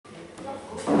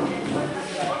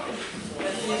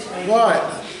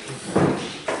Right.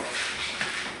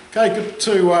 Okay, good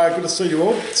to see you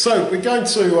all. So we're going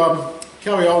to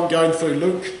carry on going through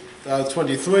Luke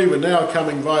 23. We're now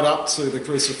coming right up to the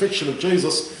crucifixion of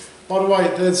Jesus. By the way,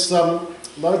 there's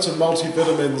loads of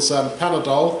multivitamins and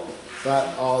Panadol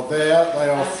that are there. They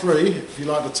are free if you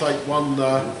like to take one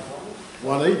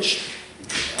each,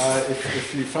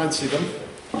 if you fancy them.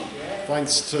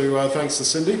 Thanks to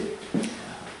Cindy.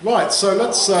 Right, so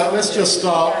let's just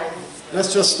start.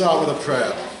 Let's just start with a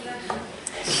prayer.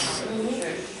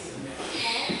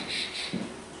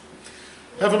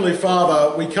 Heavenly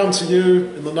Father, we come to you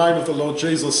in the name of the Lord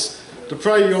Jesus to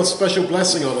pray your special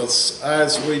blessing on us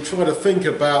as we try to think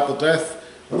about the death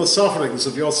and the sufferings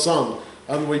of your Son.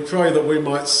 And we pray that we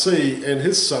might see in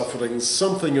his sufferings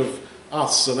something of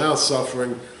us and our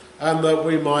suffering, and that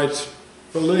we might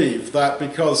believe that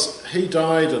because he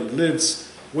died and lives,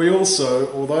 we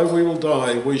also, although we will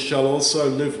die, we shall also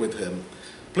live with him.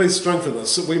 Please strengthen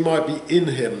us that we might be in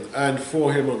him and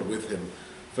for him and with him,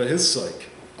 for his sake.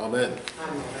 Amen.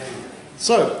 Amen.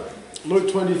 So, Luke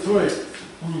 23.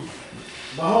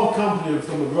 The whole company of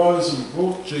them arose and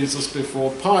brought Jesus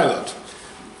before Pilate.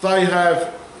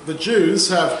 The Jews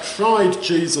have tried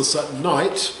Jesus at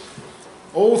night.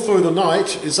 All through the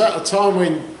night. Is that a time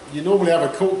when you normally have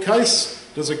a court case?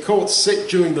 Does a court sit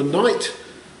during the night?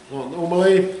 Not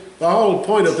normally. The whole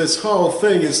point of this whole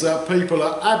thing is that people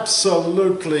are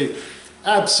absolutely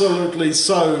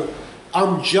so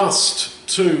unjust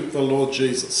to the Lord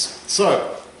Jesus.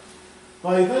 So,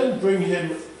 they then bring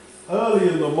him early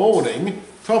in the morning,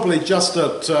 probably just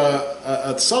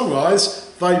at sunrise,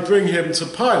 they bring him to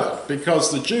Pilate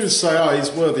because the Jews say, oh,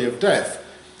 he's worthy of death.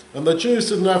 And the Jews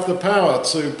didn't have the power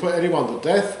to put anyone to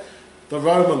death. The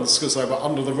Romans, because they were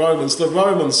under the Romans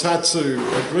had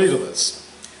to agree to this.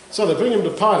 So they bring him to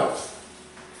Pilate.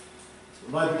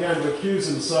 And they began to accuse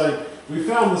him, saying, we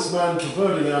found this man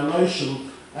perverting our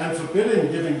nation and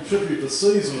forbidding giving tribute to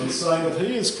Caesar and saying that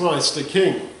he is Christ the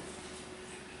King.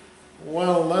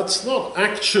 Well, that's not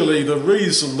actually the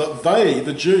reason that they,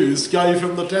 the Jews, gave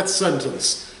him the death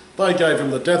sentence. They gave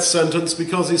him the death sentence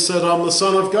because he said, I'm the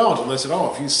Son of God. And they said,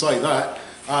 oh, if you say that,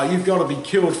 you've got to be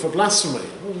killed for blasphemy.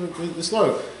 There's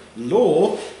no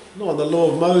law, not the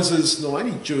law of Moses, nor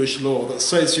any Jewish law that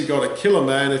says you've got to kill a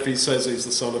man if he says he's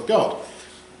the Son of God.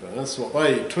 But that's what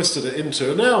they twisted it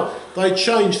into. Now they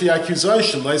changed the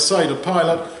accusation. They say to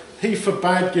Pilate, he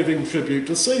forbade giving tribute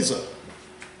to Caesar.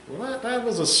 Well, that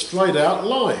was a straight out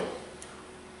lie.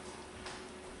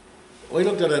 We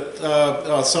looked at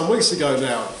it some weeks ago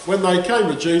now, when they came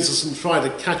to Jesus and tried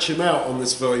to catch him out on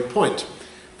this very point.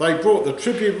 They brought the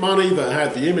tribute money that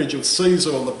had the image of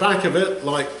Caesar on the back of it,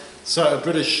 like so a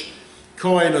British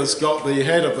coin has got the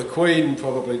head of the Queen,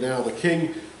 probably now the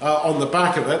King, on the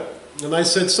back of it. And they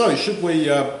said, so should we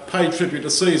pay tribute to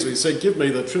Caesar? He said, give me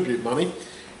the tribute money.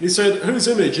 He said, whose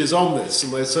image is on this?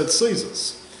 And they said,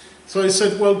 Caesar's. So he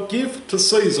said, well, give to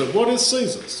Caesar what is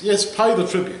Caesar's. Yes, pay the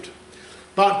tribute.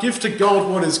 But give to God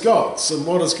what is God's. And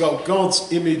what has got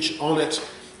God's image on it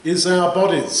is our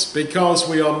bodies, because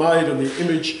we are made in the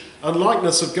image and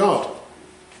likeness of God.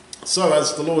 So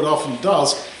as the Lord often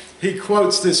does, he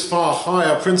quotes this far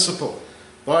higher principle.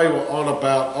 They were on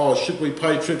about, oh, should we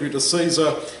pay tribute to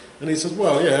Caesar? And he says,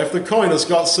 well, yeah, if the coin has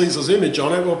got Caesar's image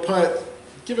on it, we'll pay it,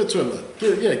 give it to him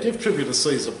then. Give tribute to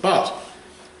Caesar. But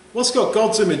what's got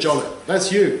God's image on it?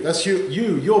 That's you. That's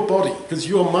your body, because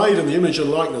you're made in the image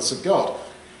and likeness of God.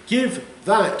 Give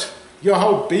that, your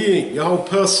whole being, your whole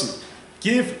person,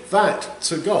 give that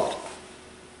to God.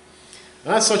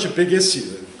 And that's such a big issue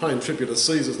that paying tribute to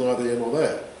Caesar is neither here nor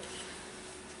there.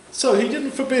 So he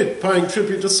didn't forbid paying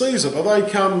tribute to Caesar, but they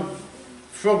come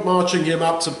frog marching him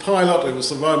up to Pilate, who was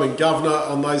the Roman governor,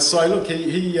 and they say, look,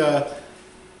 he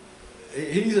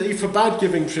forbade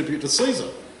giving tribute to Caesar.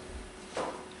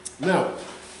 Now,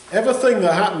 everything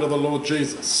that happened to the Lord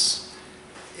Jesus,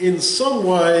 in some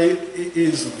way,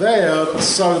 is there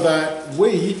so that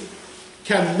we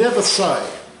can never say,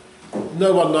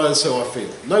 no one knows how I feel.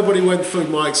 Nobody went through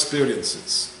my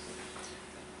experiences.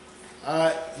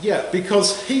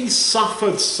 Because he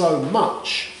suffered so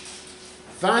much,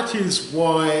 that is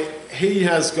why he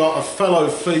has got a fellow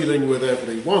feeling with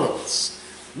every one of us.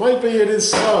 Maybe it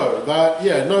is so that,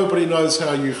 nobody knows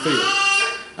how you feel.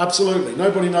 Absolutely,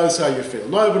 nobody knows how you feel.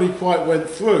 Nobody quite went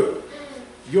through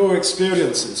your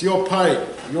experiences, your pain,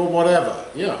 your whatever.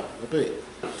 Yeah, maybe.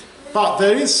 But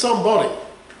there is somebody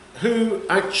who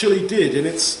actually did, in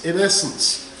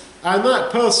essence. And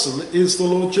that person is the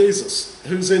Lord Jesus,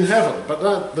 who's in heaven.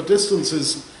 But the distance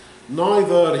is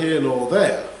neither here nor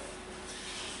there.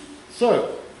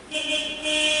 So,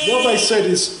 what they said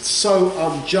is so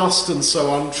unjust and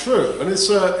so untrue. And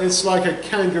it's like a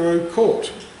kangaroo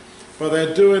court, but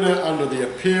they're doing it under the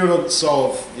appearance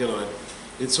of,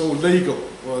 it's all legal.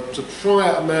 Or to try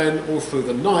out a man all through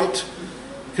the night,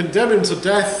 condemn him to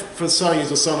death for saying he's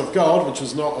the Son of God, which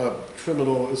is not a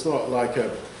criminal, it's not like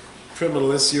a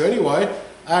criminal issue anyway,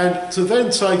 and to then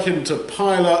take him to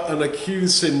Pilate and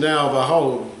accuse him now of a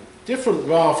whole different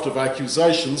raft of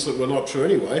accusations that were not true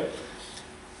anyway,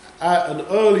 at an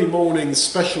early morning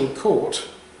special court.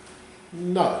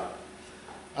 No.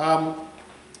 But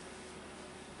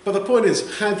the point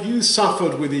is, have you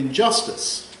suffered with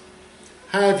injustice?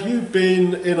 Have you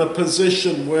been in a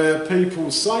position where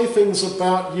people say things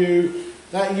about you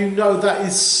that that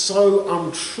is so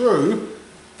untrue,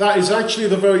 that is actually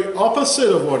the very opposite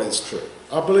of what is true?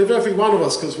 I believe every one of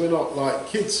us, because we're not like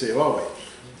kids here, are we?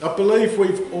 I believe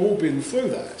we've all been through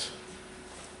that,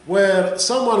 where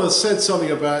someone has said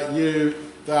something about you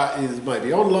that is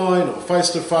maybe online or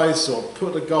face-to-face or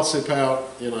put a gossip out,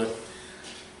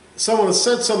 Someone has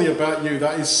said something about you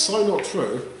that is so not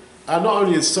true, and not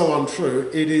only is so untrue,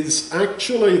 it is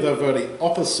actually the very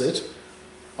opposite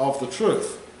of the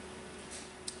truth.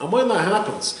 And when that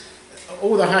happens,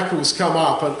 all the hackles come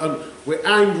up and we're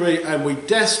angry and we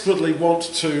desperately want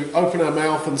to open our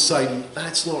mouth and say,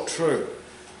 that's not true.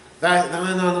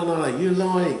 No, you're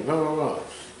lying, blah, blah, blah.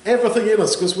 Everything in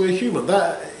us, because we're human,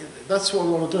 that's what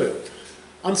we want to do.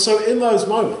 And so in those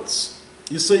moments,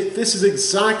 you see, this is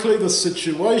exactly the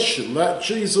situation that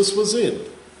Jesus was in.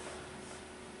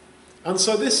 And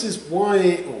so this is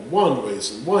why, or one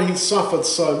reason, why he suffered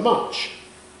so much.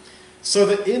 So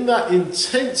that in that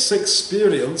intense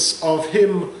experience of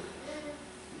him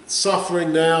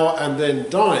suffering now and then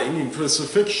dying in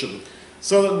crucifixion,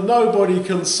 so that nobody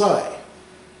can say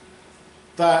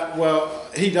that, well,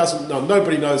 he doesn't know,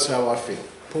 nobody knows how I feel.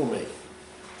 Poor me.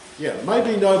 Yeah,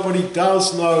 maybe nobody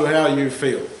does know how you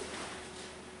feel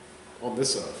on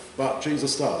this earth, but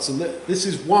Jesus does. And this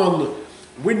is one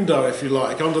window, if you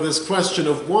like, under this question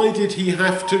of why did he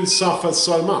have to suffer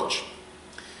so much?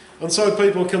 And so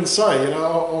people can say,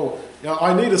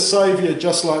 I need a saviour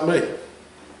just like me.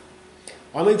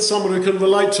 I need someone who can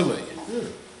relate to me. Yeah,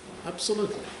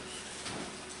 absolutely.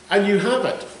 And you have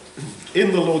it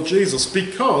in the Lord Jesus,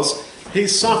 because he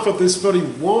suffered this very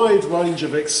wide range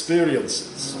of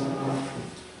experiences,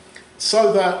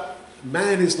 so that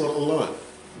man is not alone.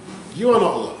 You are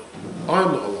not alone. I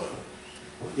am not alone.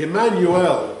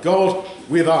 Emmanuel, God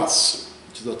with us,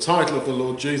 which is the title of the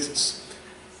Lord Jesus,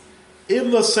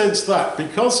 in the sense that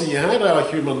because he had our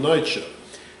human nature,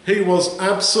 he was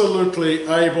absolutely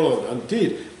able and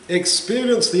did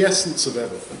experience the essence of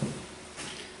everything.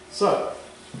 So,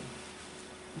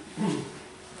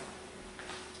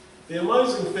 the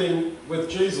amazing thing with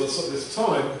Jesus at this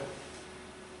time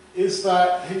is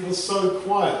that he was so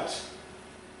quiet.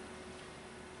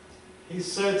 He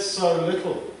said so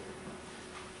little.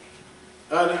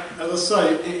 And as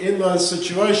I say, in those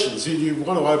situations, you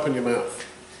want to open your mouth.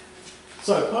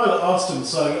 So Pilate asked him,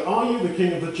 saying, "Are you the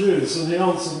king of the Jews?" And he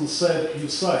answered and said, "You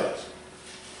say it."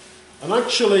 And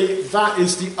actually, that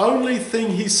is the only thing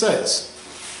he says.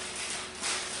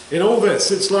 In all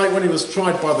this, it's like when he was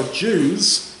tried by the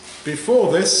Jews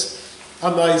before this,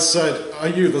 and they said, "Are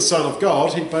you the Son of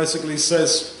God?" He basically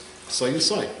says, "So you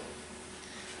say."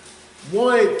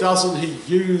 Why doesn't he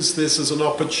use this as an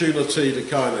opportunity to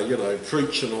kind of,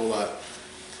 preach and all that?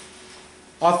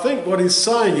 I think what he's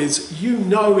saying is, you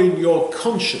know in your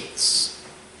conscience,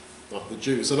 like the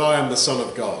Jews, that I am the Son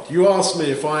of God. You ask me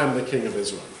if I am the King of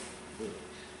Israel.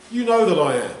 You know that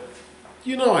I am.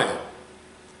 You know I am.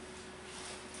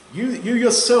 You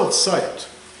yourself say it.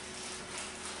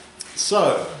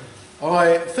 So,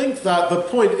 I think that the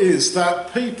point is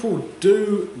that people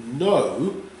do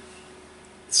know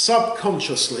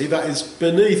subconsciously, that is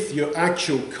beneath your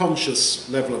actual conscious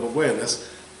level of awareness,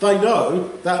 they know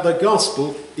that the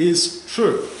gospel is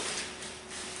true.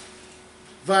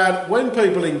 That when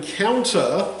people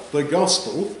encounter the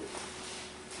gospel,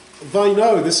 they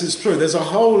know this is true. There's a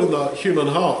hole in the human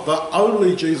heart that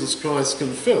only Jesus Christ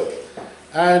can fill.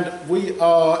 And we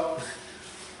are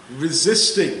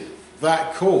resisting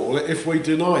that call if we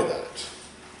deny that.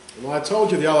 And I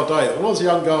told you the other day, when I was a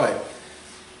young guy,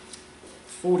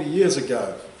 40 years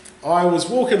ago, I was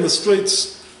walking the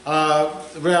streets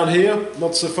around here,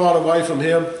 not so far away from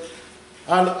here,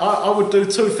 and I would do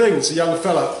two things, a young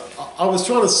fella. I was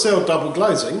trying to sell double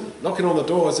glazing, knocking on the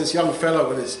door as this young fella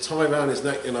with his tie around his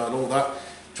neck, and all that,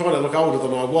 trying to look older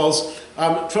than I was,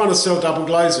 trying to sell double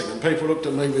glazing, and people looked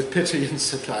at me with pity and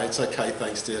said, "Okay, it's okay,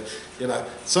 thanks dear,"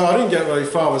 So I didn't get very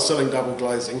far with selling double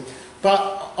glazing.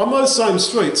 But on those same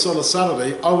streets on a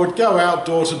Saturday, I would go out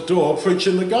door to door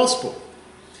preaching the gospel.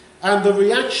 And the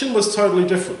reaction was totally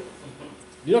different.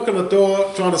 You knock on the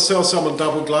door trying to sell someone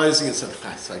double glazing and say,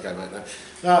 it's okay, mate, no.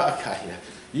 Okay, yeah.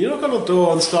 You knock on the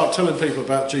door and start telling people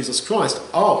about Jesus Christ.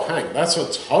 Oh, hang, that's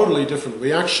a totally different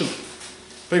reaction.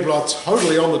 People are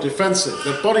totally on the defensive.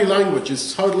 Their body language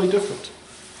is totally different.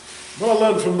 What I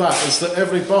learned from that is that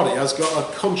everybody has got a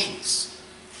conscience,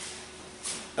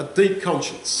 a deep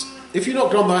conscience. If you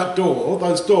knocked on that door,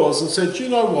 those doors, and said, you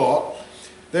know what,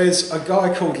 there's a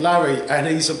guy called Larry and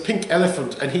he's a pink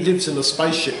elephant and he lives in a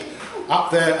spaceship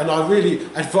up there, and I really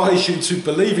advise you to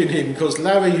believe in him because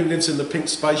Larry, who lives in the pink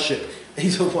spaceship,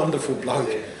 he's a wonderful bloke.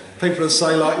 People would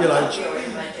say, like, you know,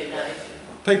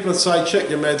 people would say, check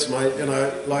your meds, mate, you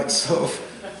know, like sort of,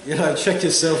 you know, check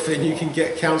yourself in, you can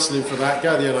get counselling for that,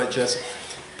 go to the NHS.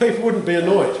 People wouldn't be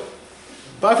annoyed.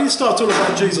 But if you start talking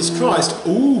about Jesus Christ,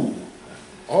 ooh,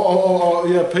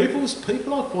 yeah, people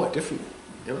are quite different,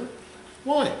 you know.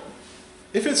 Why?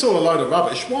 If it's all a load of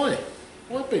rubbish, why?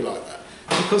 Why be like that?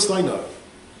 Because they know.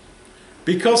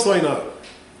 Because they know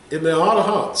in their heart of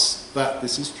hearts that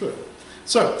this is true.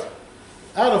 So,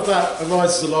 out of that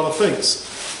arises a lot of things.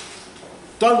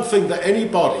 Don't think that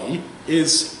anybody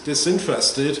is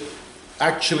disinterested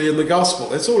actually in the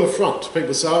gospel. It's all a front.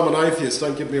 People say, I'm an atheist,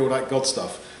 don't give me all that God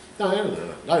stuff. No,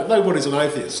 nobody's an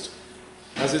atheist.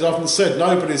 As is often said,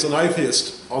 nobody's an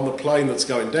atheist on the plane that's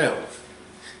going down.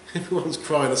 Everyone's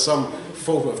crying to some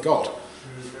form of God.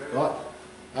 Right?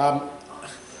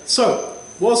 So,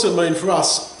 what does it mean for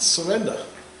us? Surrender.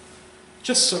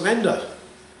 Just surrender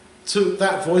to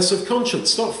that voice of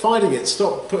conscience. Stop fighting it.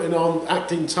 Stop putting on,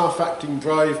 acting tough, acting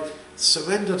brave.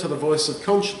 Surrender to the voice of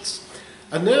conscience.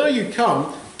 And now you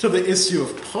come to the issue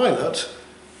of Pilate,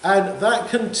 and that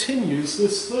continues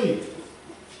this theme.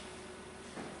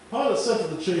 Pilate said to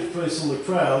the chief priests and the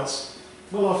crowds,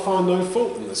 well, I find no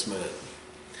fault in this man.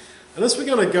 And as we're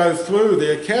going to go through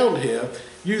the account here,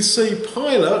 you see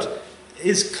Pilate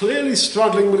is clearly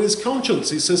struggling with his conscience.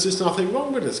 He says there's nothing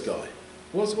wrong with this guy.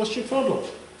 What's your problem?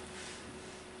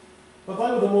 But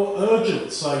they were the more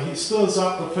urgent, saying he stirs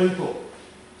up the people,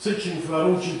 teaching throughout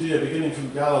all Judea, beginning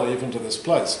from Galilee even to this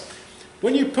place.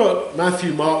 When you put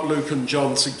Matthew, Mark, Luke and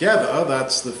John together,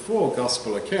 that's the 4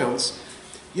 gospel accounts,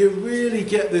 you really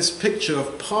get this picture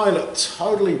of Pilate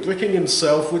totally bricking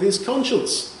himself with his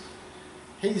conscience.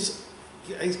 He's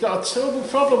got a terrible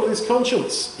problem with his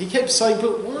conscience. He kept saying,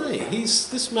 but why?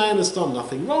 This man has done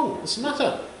nothing wrong. What's the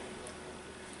matter?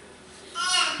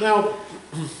 Now,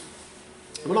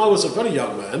 when I was a very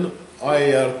young man,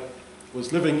 I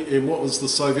was living in what was the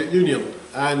Soviet Union.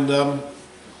 And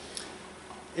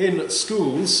in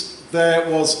schools, there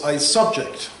was a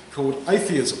subject called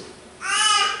atheism.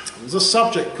 There was a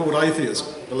subject called atheism,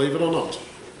 believe it or not.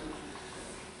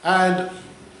 And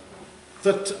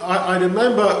that I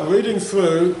remember reading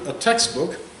through a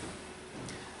textbook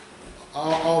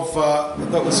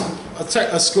that was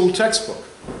a school textbook,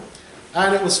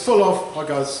 and it was full of,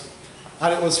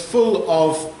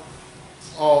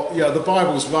 the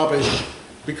Bible's rubbish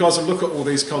because of look at all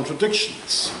these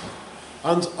contradictions.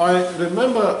 And I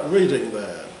remember reading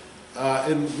there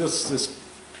in this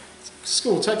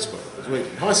school textbook, I was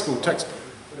reading, high school textbook,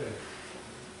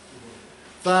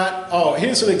 that,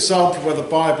 here's an example where the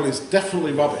Bible is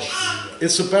definitely rubbish.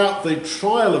 It's about the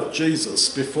trial of Jesus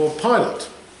before Pilate.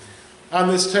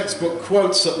 And this textbook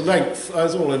quotes at length,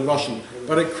 it's all in Russian,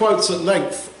 but it quotes at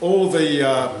length all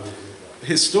the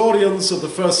historians of the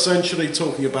first century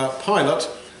talking about Pilate,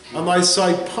 and they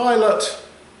say Pilate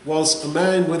was a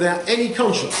man without any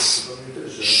conscience.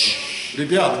 Shh,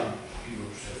 ребят,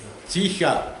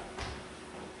 тихо.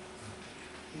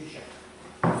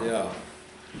 Yeah.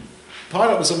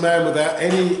 Pilate was a man without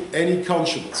any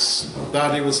conscience,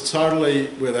 that he was totally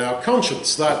without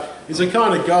conscience, that he's the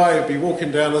kind of guy who'd be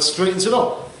walking down the street and said,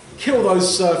 oh, kill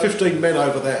those 15 men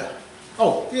over there.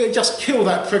 Oh, yeah, just kill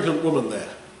that pregnant woman there.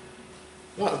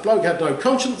 Right, the bloke had no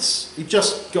conscience, he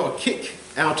just got a kick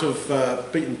out of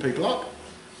beating people up.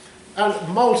 And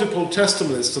multiple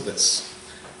testimonies to this,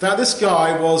 that this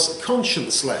guy was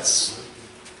conscienceless.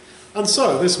 And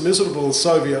so this miserable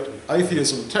Soviet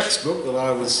atheism textbook that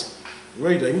I was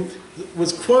reading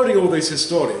was quoting all these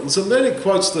historians, and then it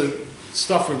quotes the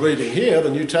stuff we're reading here, the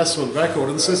New Testament record,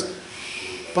 and says,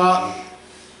 but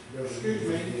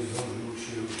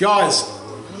guys,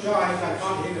 I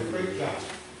can't hear the preacher.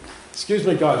 Excuse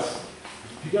me, guys.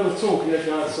 If you're going to talk, you have to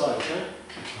go outside, okay?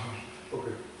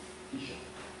 Okay.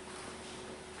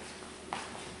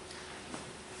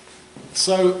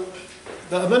 So,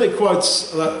 and then it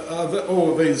quotes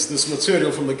all this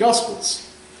material from the Gospels,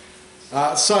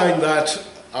 saying that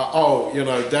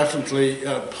definitely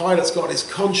Pilate's got his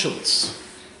conscience.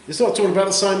 He's not talking about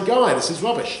the same guy. This is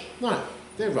rubbish. No,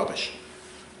 they're rubbish.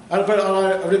 But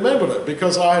I remembered it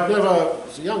because I had never, I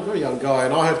was a very young guy,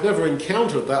 and I had never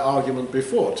encountered that argument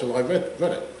before till I read it.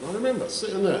 I remember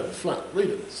sitting there in the flat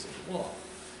reading this. Wow.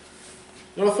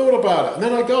 And I thought about it, and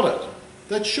then I got it.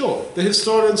 That sure, the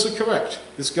historians are correct.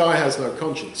 This guy has no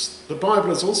conscience. The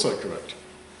Bible is also correct.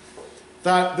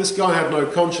 That this guy had no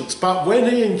conscience. But when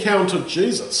he encountered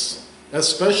Jesus,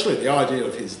 especially the idea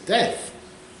of his death,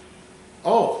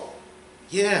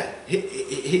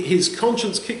 his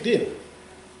conscience kicked in.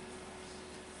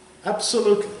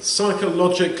 Absolutely,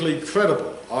 psychologically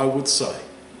credible, I would say.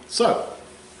 So,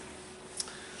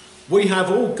 we have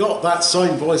all got that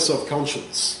same voice of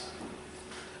conscience.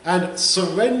 And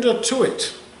surrender to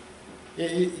it.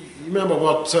 You remember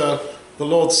what the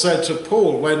Lord said to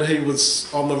Paul when he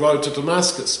was on the road to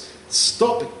Damascus.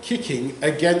 Stop kicking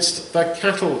against the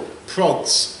cattle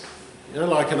prods.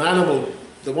 Like an animal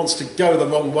that wants to go the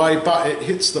wrong way, but it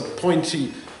hits the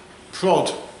pointy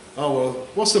prod. Oh, well,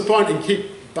 what's the point in keep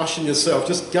bashing yourself?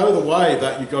 Just go the way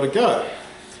that you've got to go.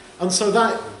 And so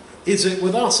that is it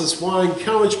with us. That's why I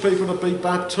encourage people to be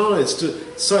baptised,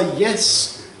 to say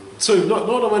yes to not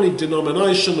of any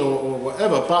denomination or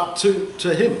whatever, but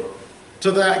to him,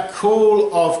 to that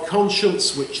call of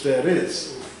conscience which there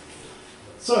is.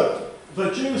 So,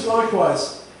 the Jews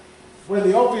likewise, when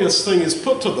the obvious thing is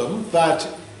put to them, that,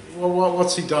 well,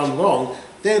 what's he done wrong,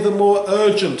 they're the more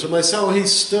urgent, and they say, oh,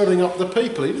 he's stirring up the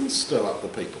people. He didn't stir up the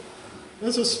people.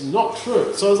 This is not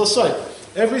true. So as I say,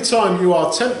 every time you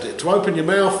are tempted to open your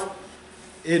mouth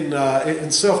in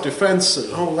self-defence,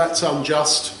 and, oh, that's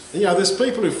unjust. There's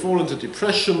people who fall into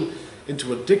depression,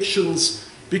 into addictions,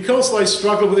 because they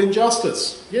struggle with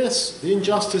injustice. Yes, the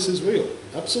injustice is real.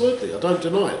 Absolutely, I don't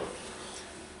deny it.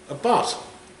 But,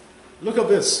 look at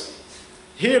this.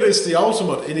 Here is the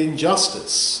ultimate in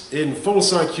injustice, in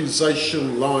false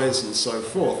accusation, lies, and so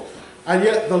forth. And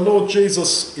yet the Lord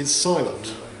Jesus is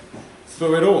silent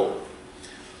through it all.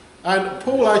 And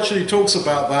Paul actually talks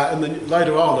about that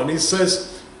later on, and he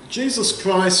says, Jesus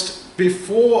Christ,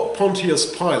 before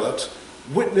Pontius Pilate,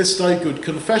 witnessed a good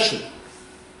confession.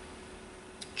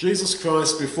 Jesus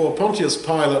Christ, before Pontius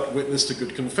Pilate, witnessed a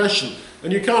good confession.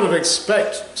 And you kind of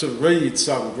expect to read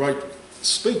some great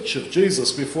speech of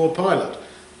Jesus before Pilate.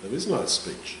 There is no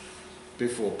speech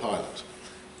before Pilate.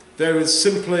 There is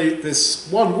simply this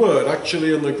one word.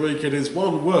 Actually, in the Greek, it is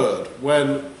one word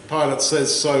when Pilate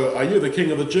says, so are you the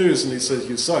king of the Jews? And he says,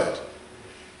 you say it.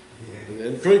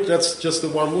 In Greek, that's just the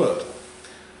one word.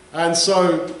 And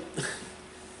so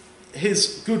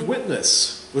his good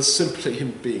witness was simply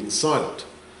him being silent.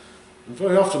 And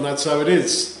very often that's how it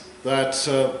is, that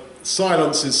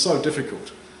silence is so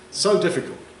difficult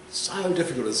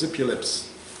to zip your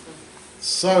lips.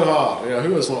 So hard.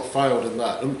 Who has not failed in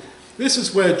that? And this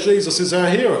is where Jesus is our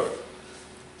hero.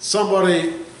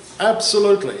 Somebody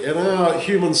absolutely in our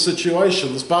human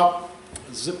situations, but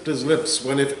zipped his lips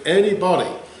when if anybody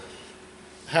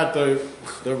had the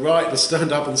right to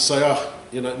stand up and say,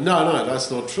 no, that's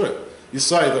not true. You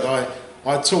say that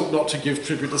I taught not to give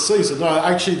tribute to Caesar. No,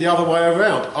 actually the other way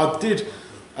around. I did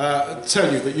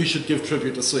tell you that you should give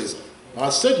tribute to Caesar. I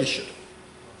said you should.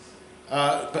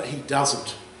 But he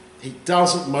doesn't. He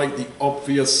doesn't make the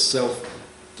obvious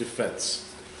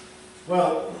self-defence.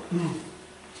 Well,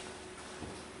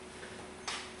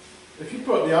 if you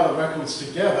put the other records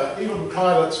together, even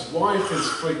Pilate's wife is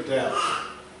freaked out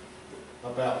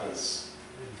about this.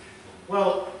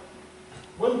 Well,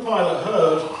 when Pilate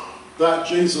heard that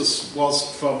Jesus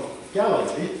was from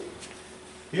Galilee,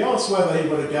 he asked whether he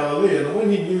were a Galilean, and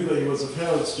when he knew that he was of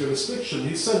Herod's jurisdiction,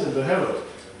 he sent him to Herod,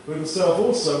 who himself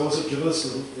also was at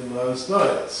Jerusalem in those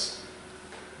days.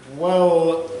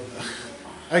 Well,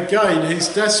 again, he's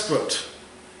desperate.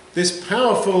 This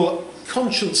powerful,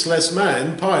 conscienceless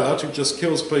man, Pilate, who just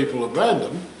kills people at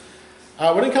random,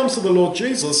 when it comes to the Lord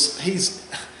Jesus,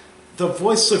 the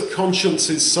voice of conscience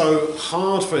is so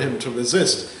hard for him to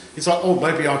resist. He's like, oh,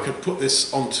 maybe I could put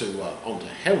this onto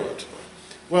Herod.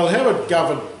 Well, Herod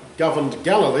governed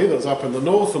Galilee, that's up in the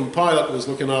north, and Pilate was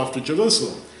looking after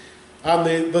Jerusalem.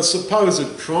 And the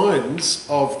supposed crimes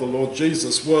of the Lord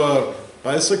Jesus were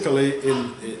basically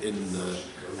in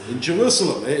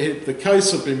Jerusalem. The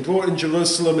case had been brought in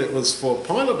Jerusalem. It was for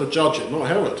Pilate to judge it, not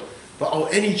Herod.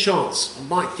 But any chance I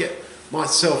might get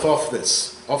myself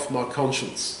off my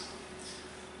conscience.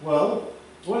 Well,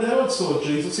 when Herod saw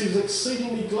Jesus, he was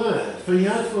exceedingly glad, for he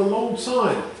had for a long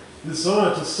time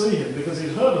desired to see him, because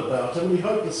he'd heard about him, and he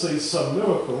hoped to see some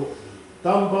miracle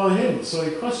done by him. So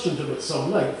he questioned him at some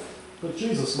length, but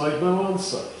Jesus made no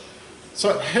answer.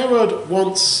 So Herod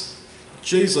wants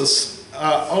Jesus,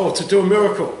 to do a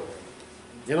miracle.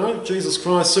 You know, Jesus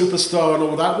Christ, superstar and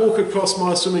all that, walk across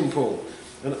my swimming pool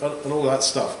and all that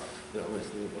stuff. You know,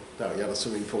 I doubt he had a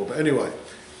swimming pool, but anyway.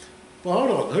 Well,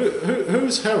 hold on,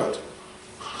 who's Herod?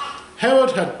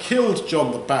 Herod had killed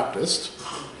John the Baptist,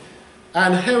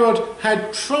 and Herod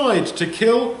had tried to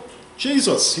kill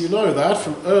Jesus. You know that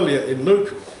from earlier in Luke,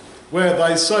 where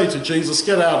they say to Jesus,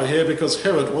 get out of here because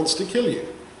Herod wants to kill you.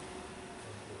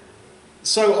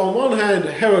 So on one hand,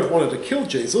 Herod wanted to kill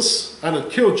Jesus and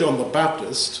had killed John the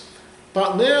Baptist,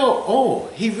 but now,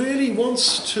 he really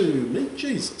wants to meet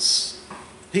Jesus.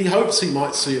 He hopes he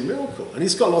might see a miracle, and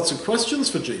he's got lots of questions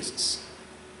for Jesus.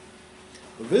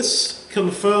 This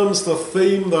confirms the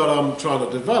theme that I'm trying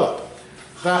to develop,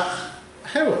 that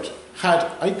Herod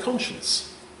had a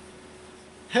conscience.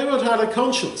 Herod had a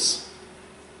conscience,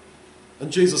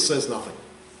 and Jesus says nothing.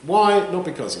 Why? Not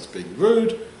because he's being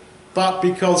rude, but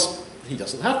because he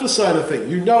doesn't have to say anything.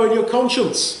 You know in your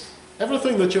conscience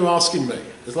everything that you're asking me.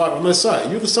 It's like when they say,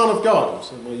 are you the Son of God?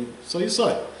 So you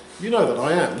say, you know that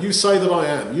I am. You say that I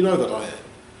am. You know that I am.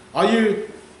 Are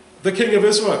you the King of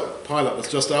Israel? Pilate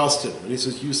has just asked him, and he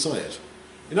says, you say it.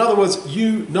 In other words,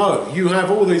 you know, you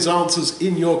have all these answers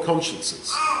in your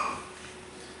consciences.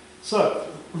 So,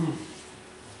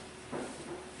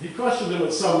 he questioned him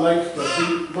at some length, but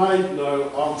he made no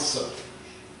answer.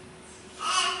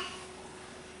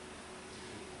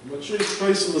 And the chief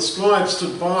priests and the scribes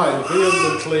stood by,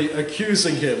 vehemently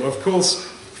accusing him, of course,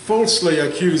 falsely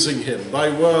accusing him.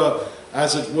 They were,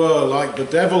 as it were, like the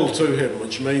devil to him,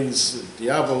 which means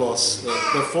diabolos,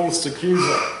 the false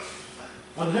accuser.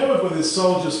 And Herod with his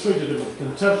soldiers treated him with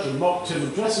contempt and mocked him,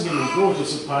 and dressing him in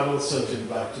gorgeous apparel, sent him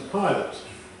back to Pilate.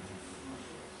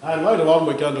 And later on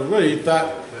we're going to read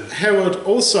that Herod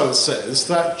also says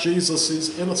that Jesus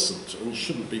is innocent and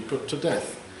shouldn't be put to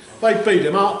death. They beat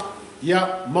him up,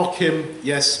 yeah, mock him,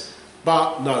 yes,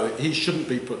 but no, he shouldn't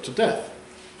be put to death.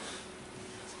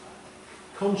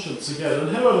 Conscience again.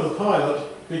 And Herod and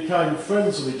Pilate became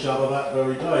friends with each other that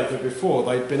very day, for before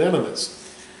they'd been enemies.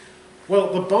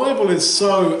 Well, the Bible is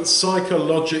so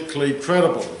psychologically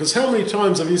credible, because how many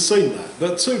times have you seen that?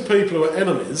 That two people who are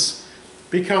enemies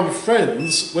become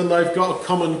friends when they've got a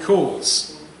common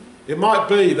cause. It might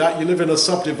be that you live in a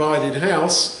subdivided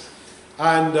house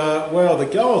and, the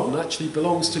garden actually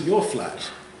belongs to your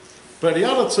flat. But the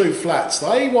other two flats,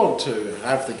 they want to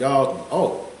have the garden.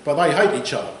 But they hate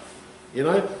each other. You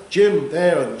know, Jim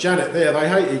there and Janet there, they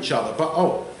hate each other.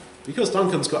 But, because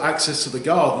Duncan's got access to the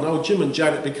garden, Jim and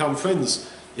Janet become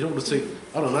friends in order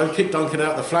to, kick Duncan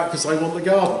out of the flat because they want the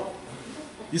garden.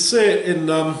 You see it in,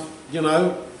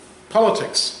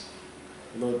 politics.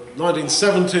 In the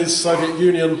 1970s, Soviet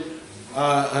Union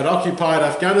had occupied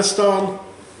Afghanistan,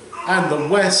 and the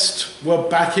West were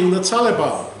backing the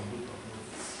Taliban.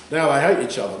 Now they hate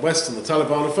each other. West and the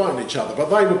Taliban are fighting each other, but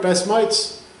they were best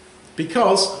mates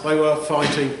because they were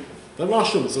fighting the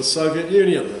Russians, the Soviet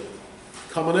Union, the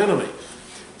common enemy.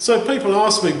 So people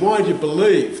ask me, why do you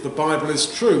believe the Bible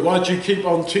is true? Why do you keep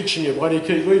on teaching it? Why do you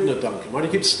keep reading it, Duncan? Why do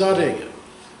you keep studying it?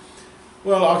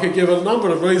 Well, I could give a number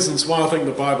of reasons why I think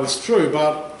the Bible is true,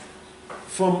 but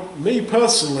for me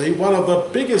personally, one of the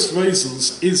biggest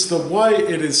reasons is the way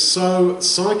it is so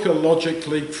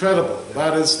psychologically credible.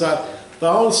 That is, that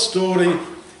the whole story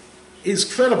is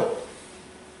credible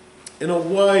in a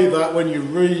way that when you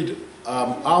read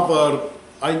other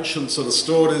ancient sort of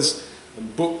stories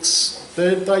and books,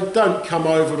 they don't come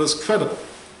over as credible.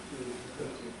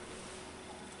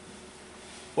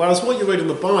 Whereas what you read in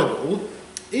the Bible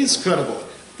is credible.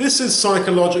 This is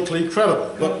psychologically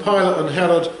credible, that Pilate and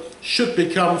Herod should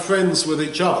become friends with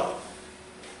each other,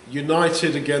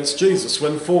 united against Jesus,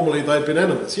 when formerly they'd been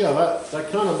enemies. Yeah,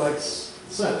 that kind of makes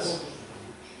sense.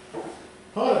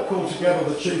 Pilate called together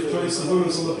the chief priests, the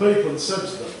rulers and the people, and said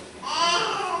to them,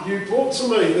 you brought to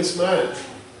me this man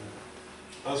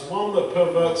as one that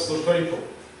perverts the people,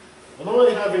 and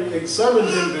I, having examined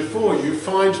him before you,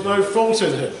 find no fault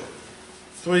in him.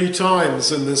 3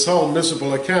 times in this whole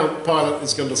miserable account, Pilate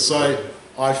is going to say,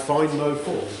 I find no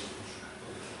fault.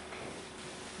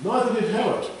 Neither did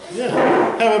Herod.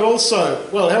 Yeah, Herod also,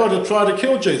 Herod had tried to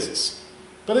kill Jesus.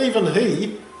 But even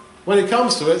he, when it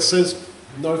comes to it, says,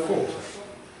 no fault.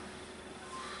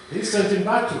 He sent him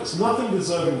back to us. Nothing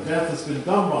deserving death has been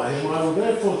done by him. I will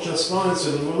therefore chastise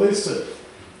him and release him.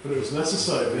 But it was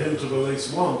necessary for him to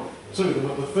release two of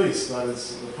them at the feast, that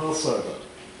is, the Passover.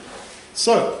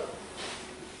 So,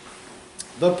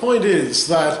 the point is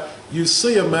that you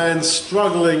see a man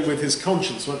struggling with his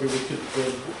conscience. Maybe we could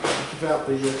give out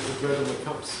the bread and the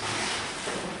cups.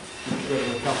 The bread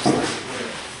and the cups.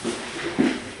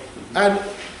 And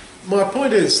my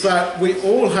point is that we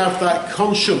all have that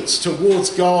conscience towards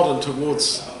God and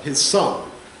towards his Son.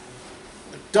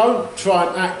 Don't try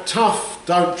and act tough.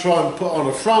 Don't try and put on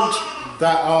a front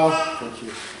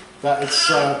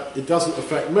it doesn't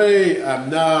affect me, and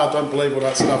no, I don't believe all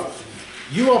that stuff.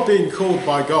 You are being called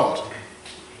by God.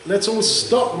 Let's all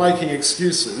stop making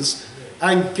excuses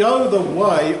and go the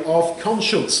way of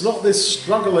conscience, not this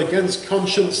struggle against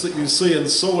conscience that you see in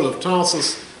Saul of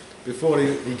Tarsus before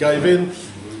he gave in,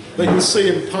 that you see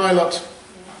in Pilate,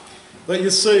 that you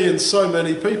see in so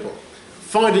many people,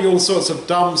 finding all sorts of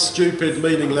dumb, stupid,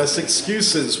 meaningless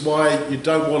excuses why you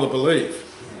don't want to believe,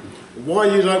 why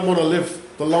you don't want to live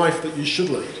the life that you should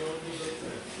lead.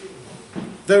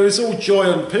 There is all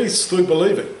joy and peace through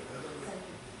believing.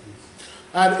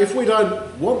 And if we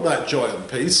don't want that joy and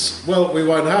peace, well, we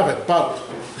won't have it. But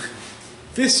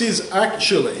this is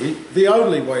actually the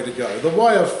only way to go. The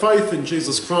way of faith in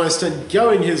Jesus Christ and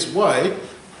going his way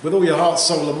with all your heart,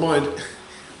 soul and mind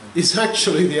is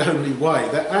actually the only way.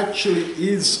 There actually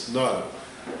is no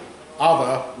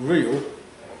other real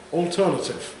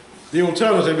alternative. The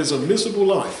alternative is a miserable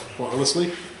life, quite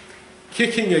honestly,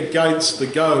 kicking against the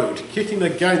goad, kicking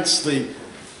against the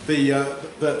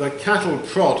cattle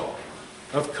prod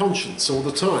of conscience all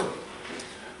the time.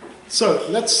 So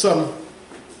let's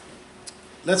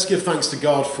give thanks to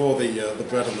God for the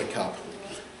bread and the cup.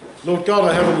 Lord God,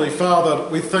 our Heavenly Father,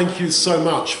 we thank you so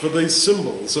much for these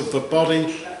symbols of the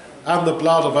body and the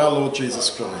blood of our Lord Jesus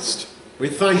Christ. We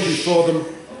thank you for them.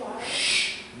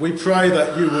 We pray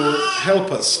that you will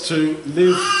help us to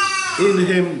live in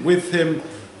him, with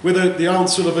the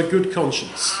answer of a good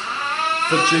conscience,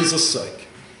 for Jesus' sake.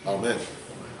 Amen.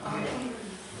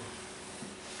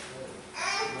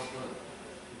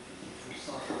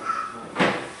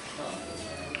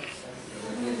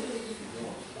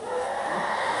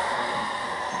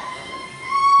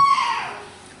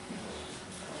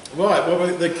 Right, well,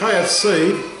 the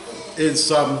KFC is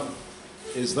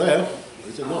there,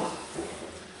 is it not?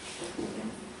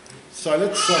 So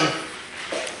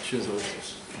cheers.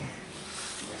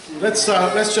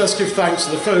 Let's just give thanks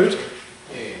to the food.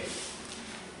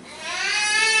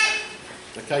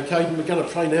 Okay, Caden, we're going to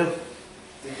pray now.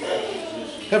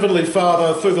 Heavenly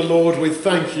Father, through the Lord, we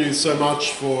thank you so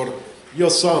much for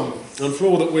your Son and for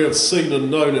all that we have seen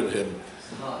and known in him.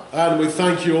 And we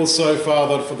thank you also,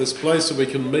 Father, for this place where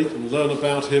we can meet and learn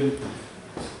about him.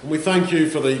 And we thank you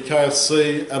for the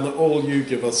KFC and all you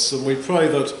give us. And we pray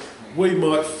that we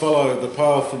might follow the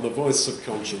path and the voice of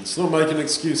conscience, not making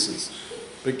excuses,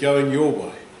 but going your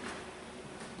way,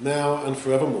 now and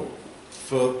forevermore,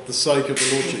 for the sake of the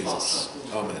Lord Jesus.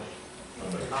 Amen.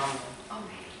 Amen.